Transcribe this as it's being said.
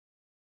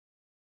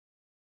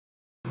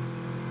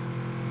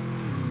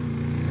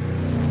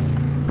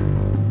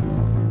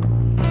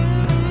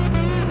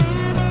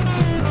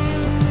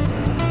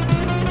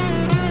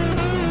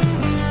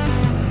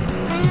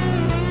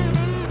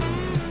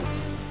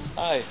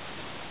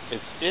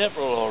It's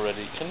April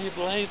already, can you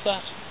believe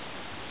that?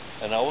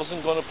 And I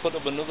wasn't going to put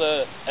up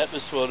another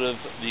episode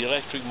of the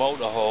Electric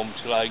Motorhome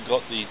till I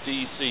got the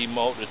DC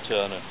motor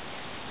turning.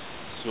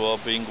 So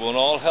I've been going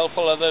all hell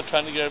for leather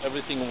trying to get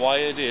everything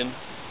wired in,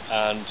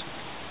 and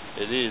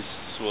it is.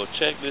 So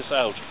check this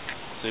out,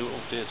 see what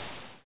we did.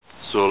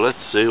 So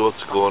let's see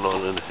what's going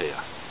on in here.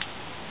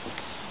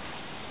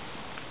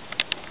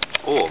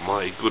 Oh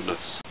my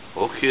goodness.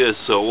 Okay,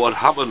 so what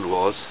happened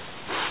was,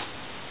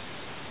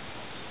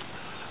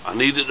 I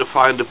needed to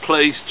find a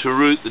place to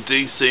route the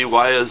DC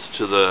wires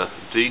to the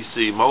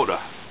DC motor,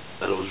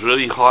 and it was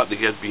really hard to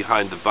get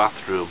behind the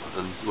bathroom.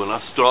 And when I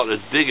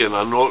started digging,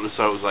 I noticed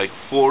I was like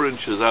 4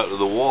 inches out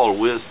of the wall,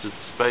 wasted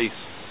space.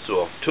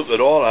 So I took it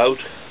all out,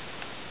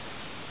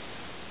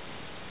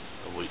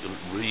 and we can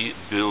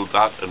rebuild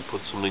that and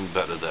put something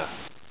better there.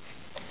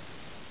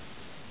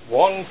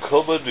 One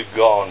cupboard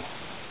gone,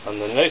 and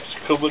the next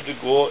cupboard to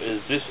go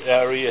is this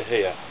area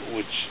here,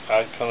 which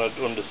I cannot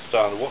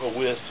understand. What a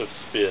waste of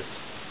space.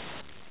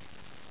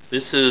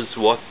 This is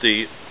what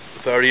the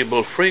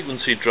variable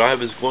frequency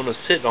drive is going to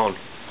sit on.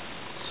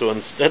 So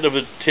instead of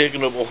it taking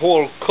up a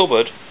whole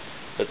cupboard,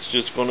 it's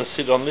just going to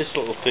sit on this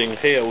little thing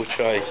here, which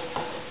I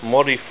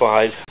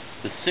modified.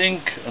 The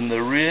sink and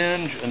the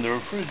range and the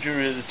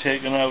refrigerator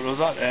taken out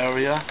of that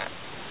area,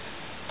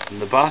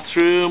 and the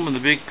bathroom and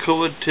the big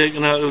cupboard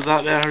taken out of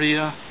that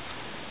area.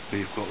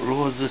 We've got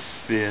loads of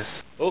space.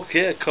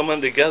 Okay, coming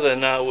together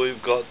now.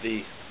 We've got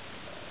the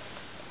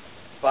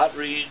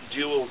battery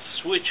dual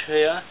switch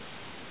here.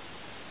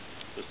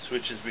 The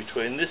switches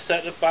between this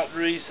set of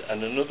batteries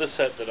and another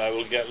set that I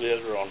will get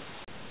later on.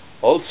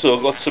 Also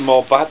got some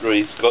more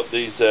batteries. Got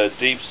these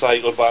deep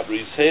cycle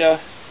batteries here.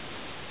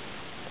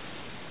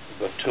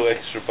 Got 2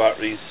 extra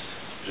batteries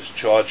just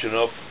charging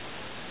up,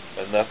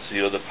 and that's the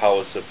other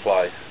power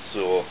supply.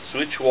 So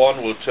switch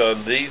 1 will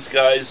turn these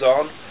guys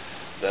on,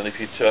 then if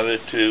you turn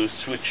it to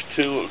switch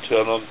 2 it will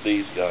turn on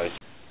these guys.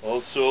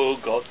 Also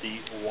got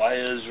the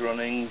wires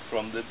running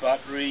from the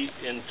battery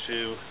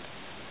into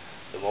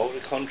the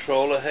motor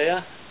controller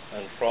here,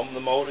 and from the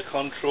motor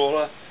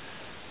controller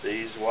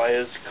these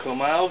wires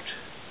come out,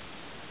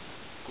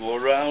 go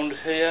around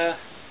here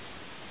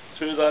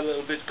through that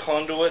little bit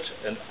conduit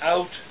and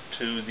out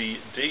to the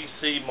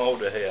DC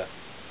motor here.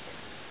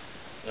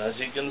 And as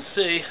you can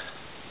see,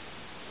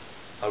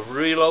 I've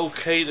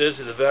relocated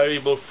the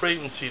variable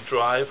frequency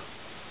drive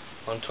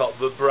on top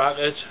of a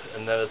bracket,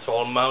 and then it's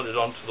all mounted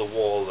onto the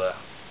wall there.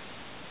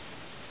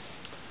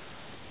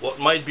 What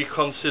might be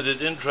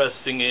considered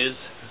interesting is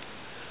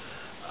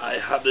I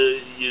had to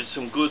use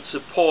some good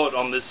support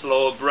on this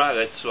lower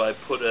bracket, so I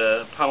put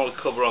a panel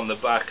cover on the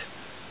back.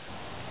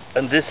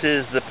 And this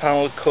is the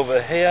panel cover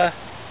here.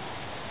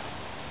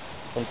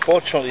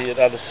 Unfortunately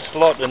it had a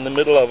slot in the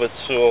middle of it,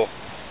 so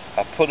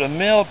I put a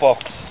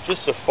mailbox,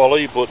 just a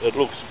folly, but it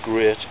looks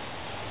great.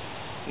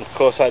 And of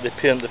course I had to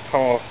paint the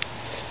panel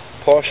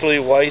partially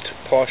white,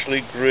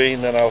 partially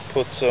green, and I'll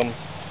put some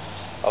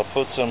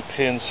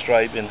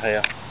pinstripe in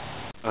here.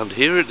 And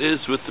here it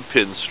is with the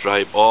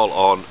pinstripe all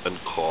on and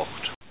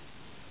caulked.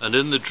 And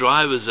in the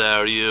driver's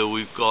area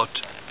we've got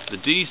the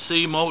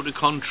DC motor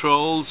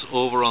controls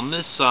over on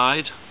this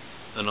side,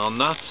 and on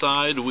that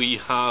side we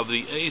have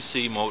the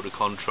AC motor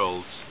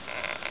controls.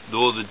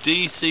 Though the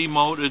DC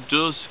motor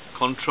does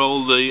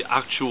control the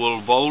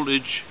actual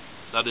voltage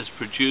that is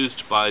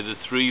produced by the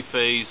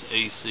 3-phase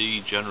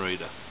AC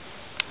generator.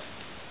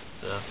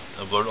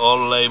 I've got it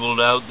all labelled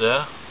out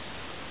there.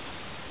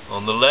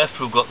 On the left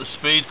we've got the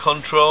speed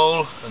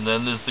control, and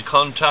then there's the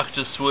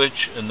contactor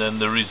switch, and then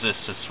the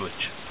resistor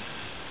switch.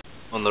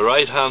 On the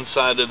right hand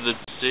side of the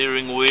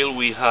steering wheel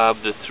we have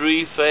the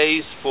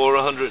 3-phase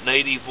 480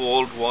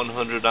 volt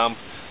 100 amp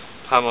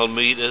panel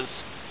meters,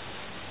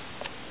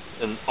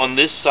 and on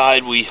this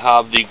side we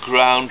have the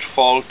ground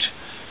fault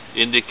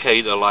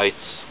indicator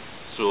lights.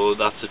 So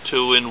that's a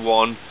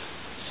 2-in-1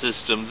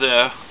 system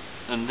there.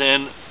 And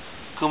then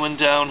coming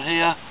down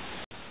here,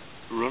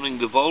 running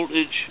the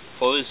voltage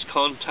for this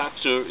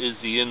contactor is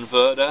the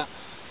inverter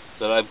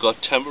that I've got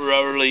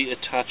temporarily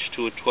attached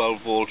to a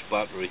 12-volt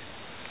battery.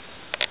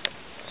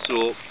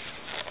 So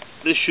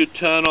this should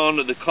turn on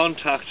the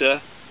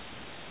contactor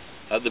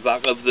at the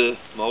back of the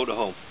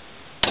motorhome.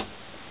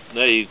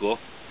 There you go.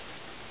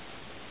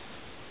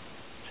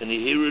 Can you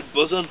hear it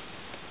buzzing?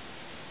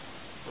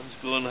 Let's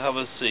go and have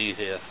a see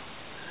here.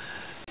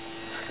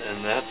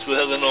 And that's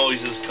where the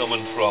noise is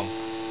coming from.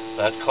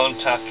 That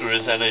contactor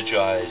is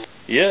energized.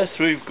 Yes,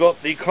 we've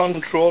got the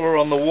controller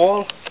on the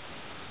wall,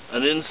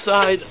 and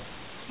inside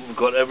we've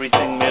got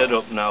everything made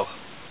up now.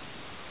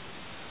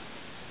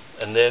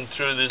 And then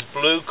through this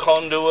blue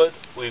conduit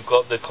we've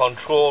got the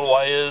control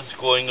wires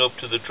going up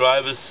to the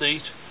driver's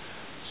seat,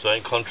 so I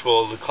can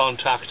control the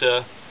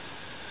contactor,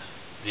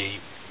 the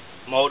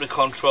motor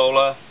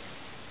controller,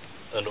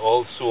 and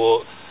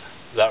also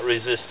that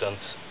resistance.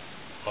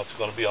 That's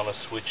going to be on a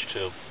switch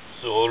too.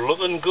 So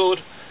looking good.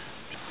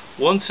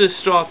 Once this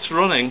starts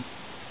running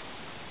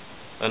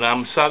and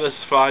I'm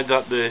satisfied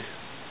that the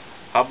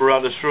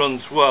apparatus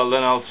runs well,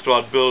 then I'll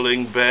start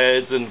building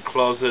beds and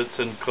closets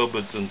and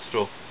cupboards and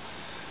stuff.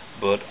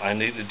 but I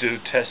need to do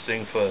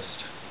testing first.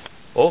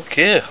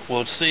 Okay,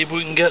 we'll see if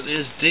we can get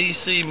this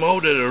DC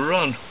motor to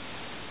run.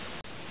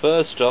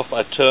 First off,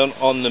 I turn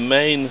on the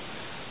main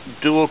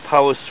dual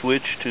power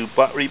switch to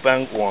battery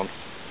bank 1.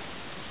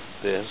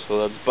 There,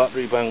 so that's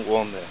battery bank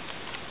 1 there.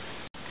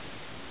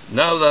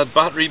 Now that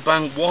battery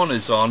bank 1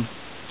 is on,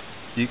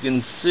 you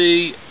can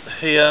see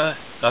here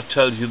that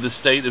tells you the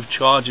state of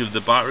charge of the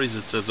batteries.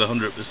 It says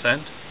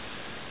 100%.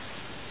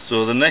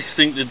 So the next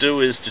thing to do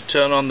is to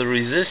turn on the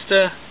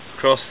resistor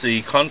across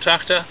the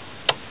contactor.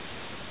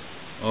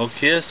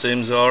 Okay,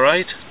 seems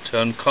alright.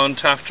 Turn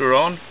contactor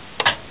on.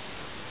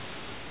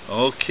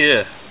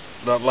 Okay,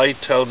 that light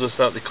tells us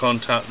that the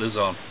contactor's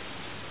on.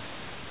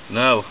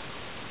 Now,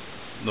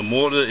 the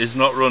motor is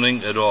not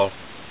running at all.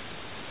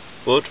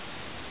 But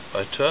if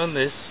I turn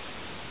this,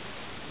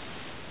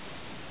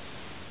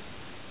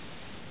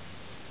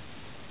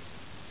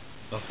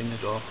 nothing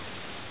at all.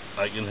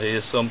 I can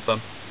hear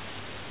something.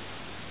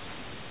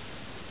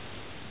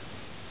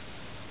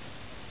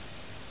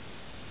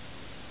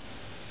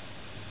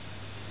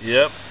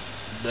 Yep,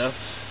 that's...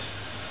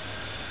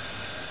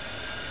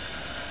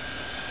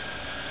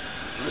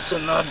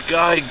 Listen, that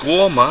guy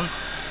go, man.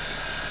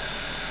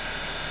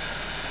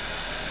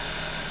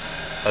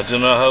 I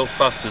don't know how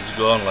fast it's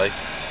going, like.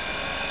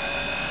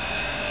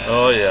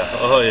 Oh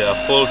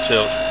yeah, full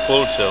tilt,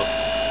 full tilt.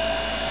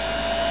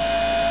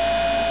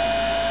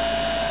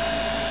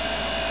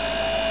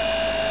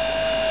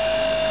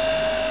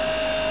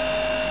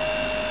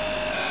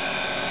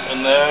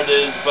 And there it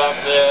is back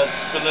there,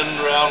 spinning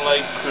around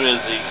like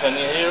crazy. Can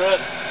you hear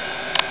it?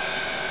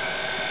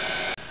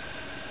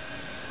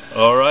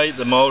 Alright,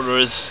 the motor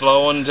is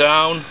slowing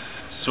down.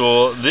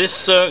 So this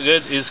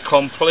circuit is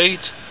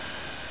complete.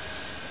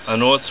 I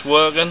know it's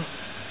working.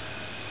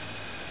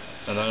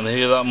 And I can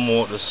hear that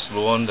motor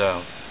slowing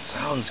down.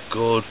 Sounds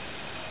good.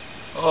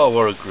 Oh,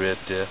 what a great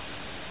day.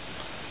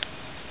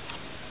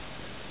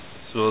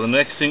 So the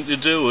next thing to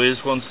do is,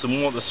 once the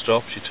motor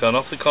stops, you turn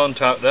off the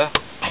contactor.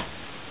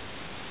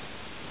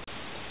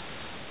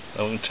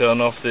 Then we can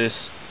turn off this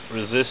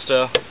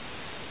resistor,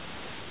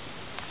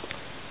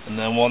 and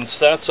then once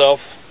that's off,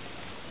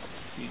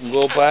 you can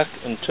go back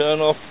and turn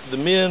off the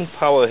main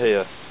power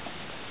here.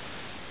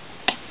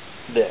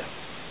 There.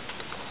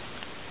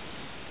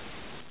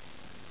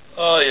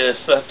 Oh yes,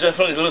 that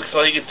definitely looks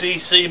like a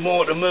DC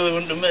motor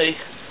moving to me.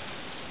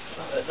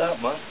 Like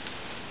that, man.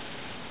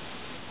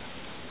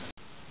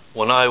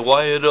 When I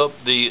wired up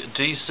the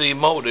DC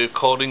motor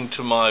according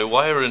to my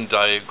wiring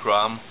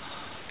diagram,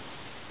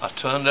 I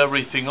turned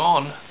everything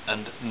on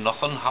and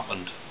nothing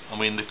happened. I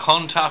mean, the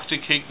contactor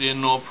kicked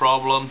in, no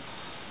problem,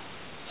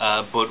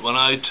 but when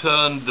I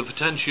turned the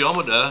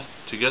potentiometer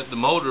to get the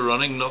motor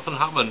running, nothing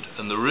happened.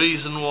 And the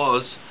reason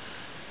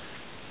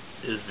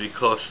is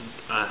because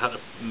I had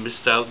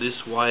missed out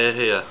this wire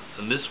here,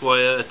 and this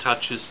wire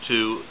attaches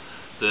to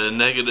the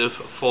negative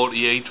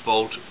 48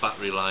 volt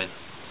battery line.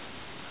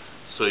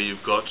 So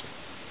you've got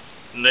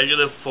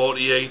negative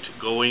 48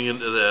 going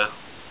into there,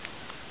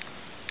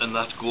 and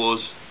that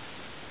goes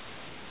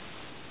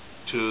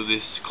to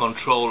this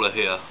controller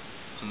here.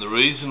 And the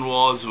reason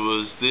was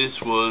this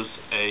was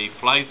a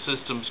flight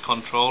systems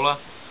controller,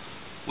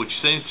 which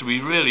seems to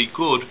be really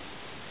good,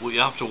 but you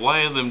have to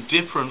wire them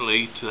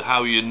differently to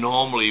how you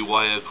normally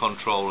wire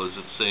controllers,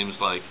 it seems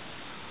like.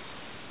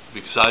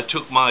 Because I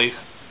took my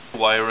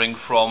wiring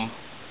from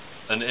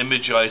an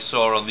image I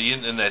saw on the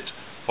internet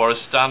for a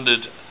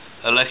standard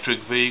electric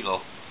vehicle.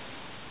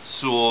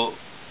 So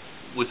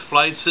with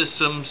flight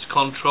systems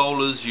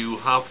controllers, you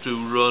have to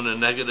run a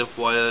negative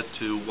wire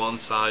to one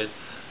side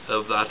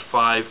of that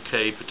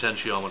 5K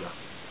potentiometer.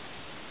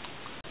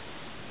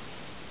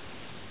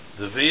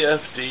 The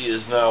VFD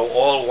is now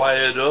all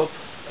wired up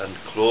and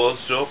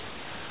closed up.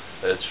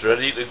 It's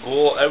ready to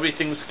go.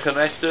 Everything's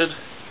connected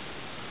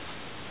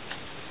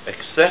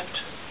except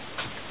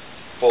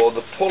for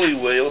the pulley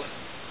wheel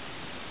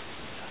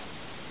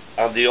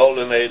and the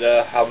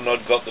alternator have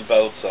not got the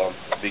belts on,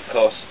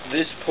 because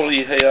this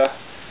pulley here,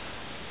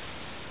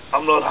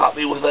 I'm not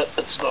happy with it.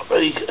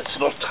 It's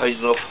not tight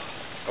enough.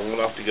 I'm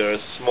going to have to get a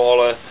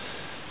smaller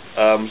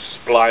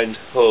splined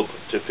hub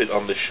to fit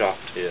on the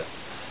shaft here.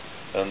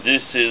 And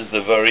this is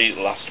the very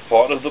last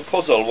part of the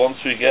puzzle. Once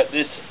we get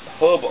this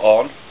hub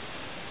on,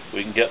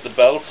 we can get the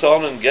belts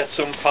on and get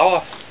some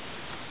power.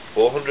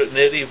 480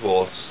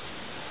 volts.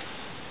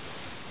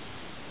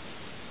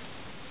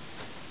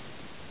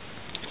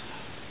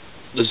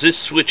 There's this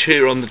switch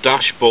here on the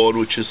dashboard,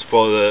 which is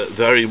for the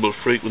variable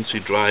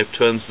frequency drive,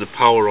 turns the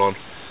power on.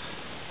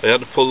 I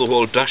had to pull the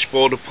whole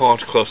dashboard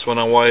apart because when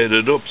I wired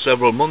it up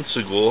several months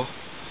ago,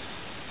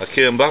 I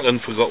came back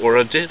and forgot what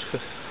I did.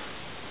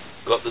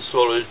 Got the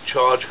solar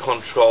charge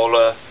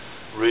controller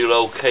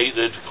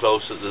relocated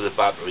closer to the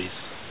batteries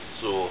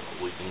so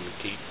we can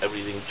keep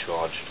everything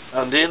charged.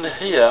 And in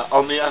here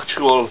on the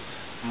actual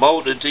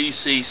motor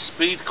DC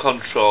speed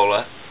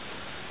controller,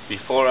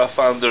 before I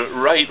found the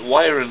right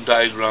wiring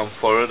diagram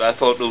for it, I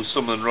thought there was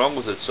something wrong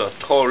with it, so I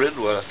tore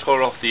into it. I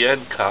tore off the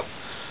end cap,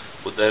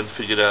 but then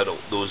figured out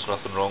there was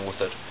nothing wrong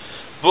with it.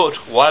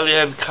 But while the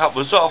end cap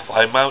was off,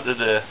 I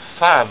mounted a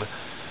fan,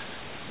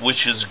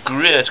 which is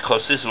great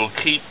because this will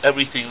keep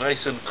everything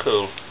nice and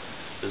cool,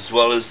 as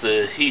well as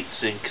the heat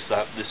sink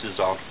that this is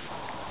on.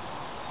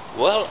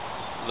 Well,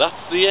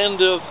 that's the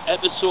end of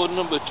episode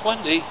number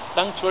 20.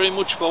 Thanks very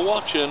much for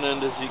watching,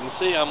 and as you can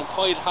see, I'm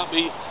quite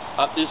happy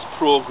at this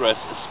progress,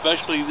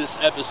 especially this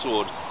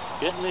episode,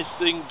 getting this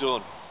thing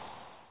done.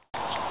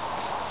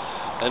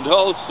 And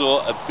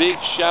also a big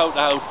shout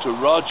out to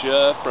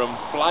Roger from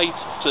Flight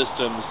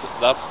Systems.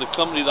 That's the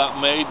company that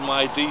made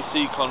my DC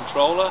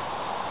controller,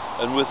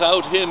 and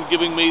without him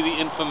giving me the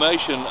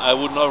information, I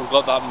would not have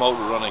got that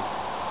motor running.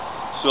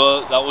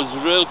 So that was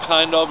real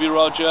kind of you,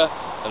 Roger,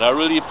 and I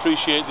really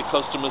appreciate the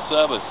customer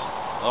service.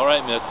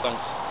 Alright mate,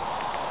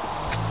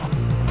 thanks.